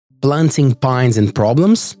Planting Pines and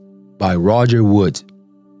Problems by Roger Wood.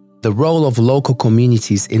 The Role of Local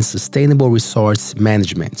Communities in Sustainable Resource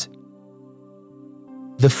Management.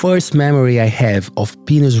 The first memory I have of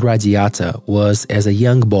Pinus radiata was as a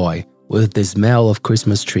young boy with the smell of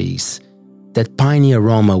Christmas trees. That piney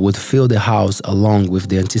aroma would fill the house along with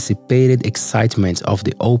the anticipated excitement of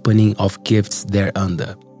the opening of gifts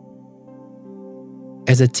thereunder.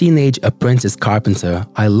 As a teenage apprentice carpenter,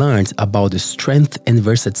 I learned about the strength and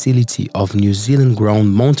versatility of New Zealand-grown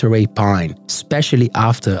Monterey Pine, especially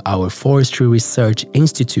after our Forestry Research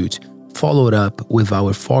Institute followed up with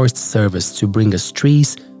our Forest Service to bring us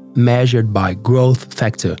trees measured by growth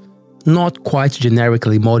factor, not quite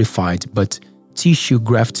generically modified but tissue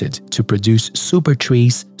grafted to produce super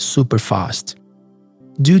trees super fast.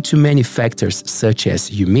 Due to many factors such as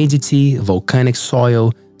humidity, volcanic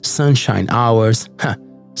soil, sunshine hours,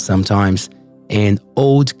 sometimes, and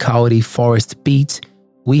old kauri forest peat,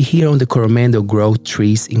 we here on the Coromind grow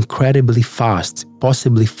trees incredibly fast,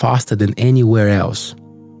 possibly faster than anywhere else.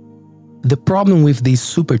 The problem with these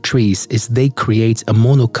super trees is they create a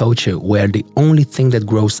monoculture where the only thing that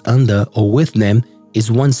grows under or with them is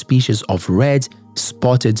one species of red,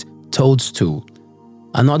 spotted toadstool.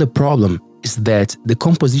 Another problem is that the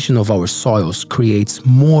composition of our soils creates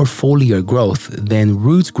more foliar growth than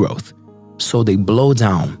root growth, so they blow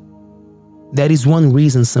down. That is one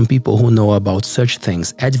reason some people who know about such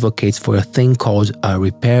things advocate for a thing called a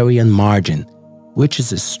riparian margin, which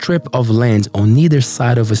is a strip of land on either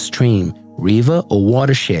side of a stream, river or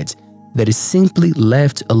watershed that is simply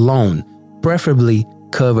left alone, preferably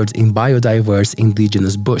covered in biodiverse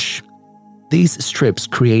indigenous bush. These strips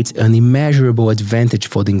create an immeasurable advantage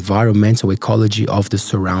for the environmental ecology of the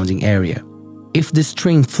surrounding area. If the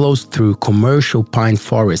stream flows through commercial pine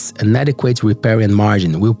forests, an adequate riparian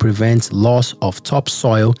margin will prevent loss of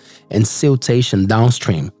topsoil and siltation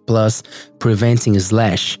downstream, plus preventing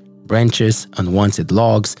slash, branches, unwanted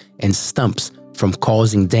logs, and stumps from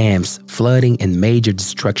causing dams, flooding, and major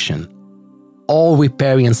destruction. All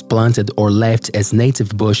riparians planted or left as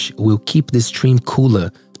native bush will keep the stream cooler,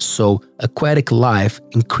 so aquatic life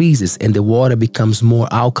increases and the water becomes more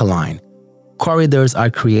alkaline. Corridors are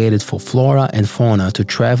created for flora and fauna to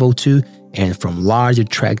travel to and from larger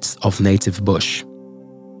tracts of native bush.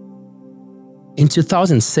 In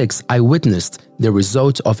 2006, I witnessed the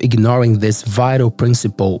result of ignoring this vital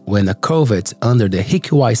principle when a culvert under the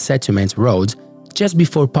Hikiwai Settlement Road, just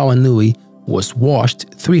before Pauanui, was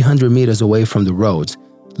washed 300 meters away from the road,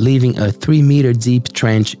 leaving a 3-meter deep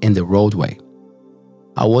trench in the roadway.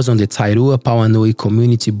 I was on the Tairua Pauanui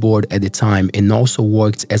Community Board at the time and also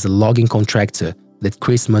worked as a logging contractor that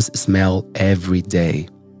Christmas smell every day.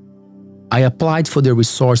 I applied for the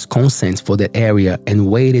resource consent for the area and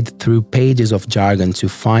waded through pages of jargon to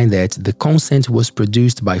find that the consent was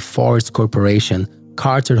produced by Forest Corporation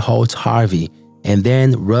Carter Holt Harvey and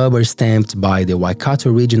then rubber stamped by the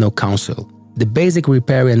Waikato Regional Council. The basic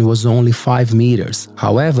riparian was only 5 meters.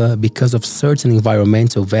 However, because of certain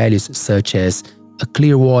environmental values such as a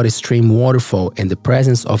clear water stream waterfall and the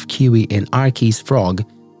presence of kiwi and Arceus frog,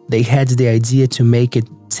 they had the idea to make it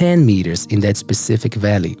 10 meters in that specific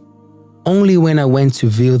valley. Only when I went to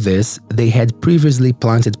view this, they had previously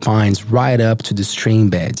planted pines right up to the stream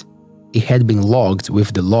bed. It had been logged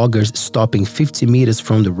with the loggers stopping 50 meters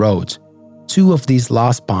from the road. 2 of these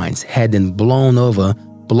last pines had been blown over,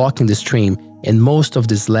 blocking the stream, and most of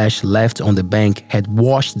the slash left on the bank had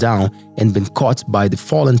washed down and been caught by the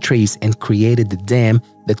fallen trees and created the dam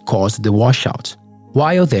that caused the washout.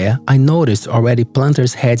 While there, I noticed already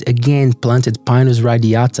planters had again planted Pinus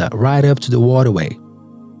radiata right up to the waterway.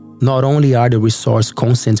 Not only are the resource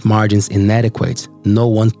consent margins inadequate, no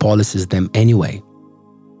one policies them anyway.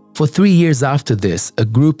 For 3 years after this, a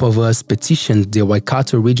group of us petitioned the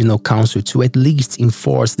Waikato Regional Council to at least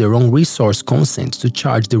enforce their own resource consent to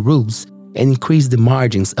charge the rules and increase the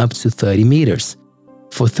margins up to 30 meters.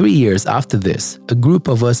 For 3 years after this, a group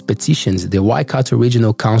of us petitioned the Waikato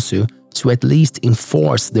Regional Council to at least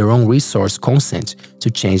enforce their own resource consent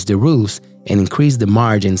to change the rules and increase the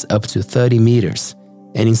margins up to 30 meters,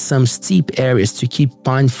 and in some steep areas to keep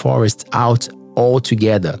pine forests out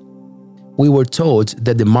altogether. We were told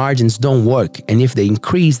that the margins don't work, and if they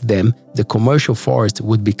increased them, the commercial forest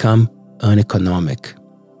would become uneconomic.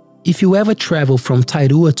 If you ever travel from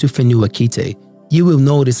Tairua to Whenuakite, you will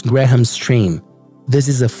notice Graham Stream. This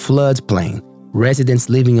is a floodplain. Residents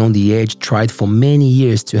living on the edge tried for many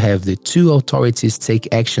years to have the 2 authorities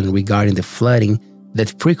take action regarding the flooding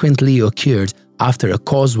that frequently occurred after a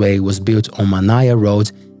causeway was built on Manaya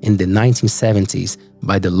Road in the 1970s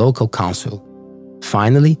by the local council.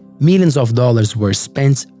 Finally, Millions of dollars were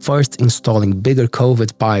spent first installing bigger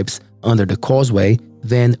culvert pipes under the causeway,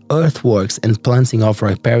 then earthworks and planting of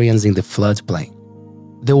riparians in the floodplain.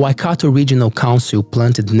 The Waikato Regional Council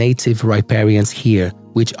planted native riparians here,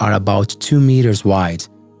 which are about 2 meters wide.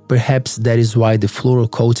 Perhaps that is why the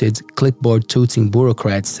fluoro-coated, clipboard-tooting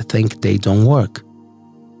bureaucrats think they don't work.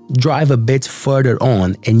 Drive a bit further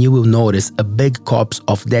on and you will notice a big copse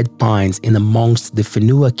of dead pines in amongst the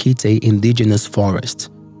Whenua-Kite indigenous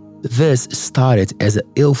forest. This started as an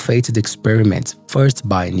ill-fated experiment, first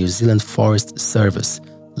by New Zealand Forest Service,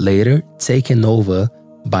 later taken over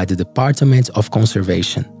by the Department of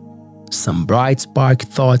Conservation. Some bright spark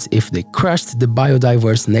thought if they crushed the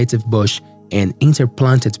biodiverse native bush and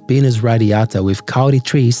interplanted pinus radiata with kauri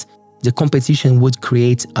trees, the competition would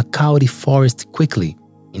create a kauri forest quickly.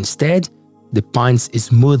 Instead, the pines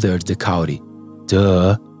smothered the kauri.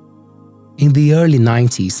 Duh! In the early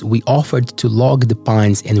 90s, we offered to log the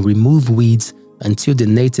pines and remove weeds until the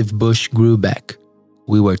native bush grew back.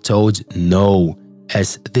 We were told no,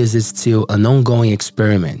 as this is still an ongoing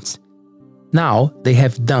experiment. Now, they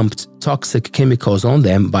have dumped toxic chemicals on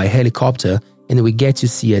them by helicopter and we get to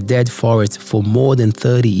see a dead forest for more than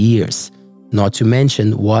 30 years, not to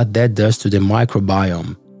mention what that does to the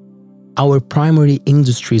microbiome. Our primary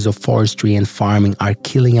industries of forestry and farming are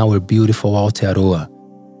killing our beautiful Aotearoa.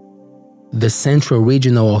 The central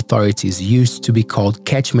regional authorities used to be called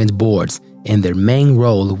catchment boards and their main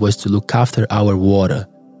role was to look after our water.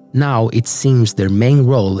 Now it seems their main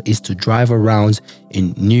role is to drive around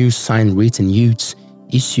in new sign-written utes,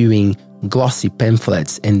 issuing glossy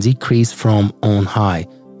pamphlets and decrees from on high,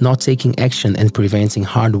 not taking action and preventing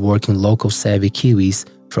hard-working local savvy Kiwis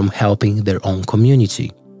from helping their own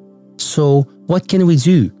community. So, what can we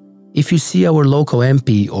do? If you see our local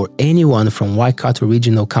MP or anyone from Waikato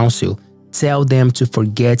Regional Council, tell them to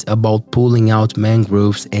forget about pulling out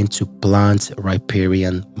mangroves and to plant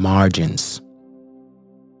riparian margins.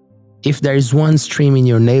 If there is one stream in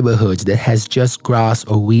your neighborhood that has just grass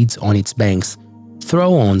or weeds on its banks,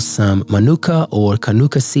 throw on some manuka or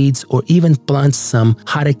kanuka seeds or even plant some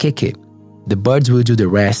harekeke. The birds will do the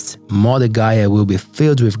rest, Mother Gaia will be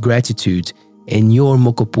filled with gratitude, and your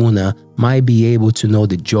mokopuna might be able to know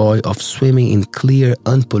the joy of swimming in clear,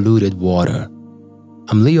 unpolluted water.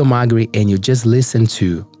 I'm Leo Magri and you just listened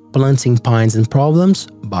to Planting Pines and Problems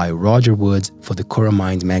by Roger Wood for the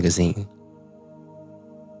Coromind magazine.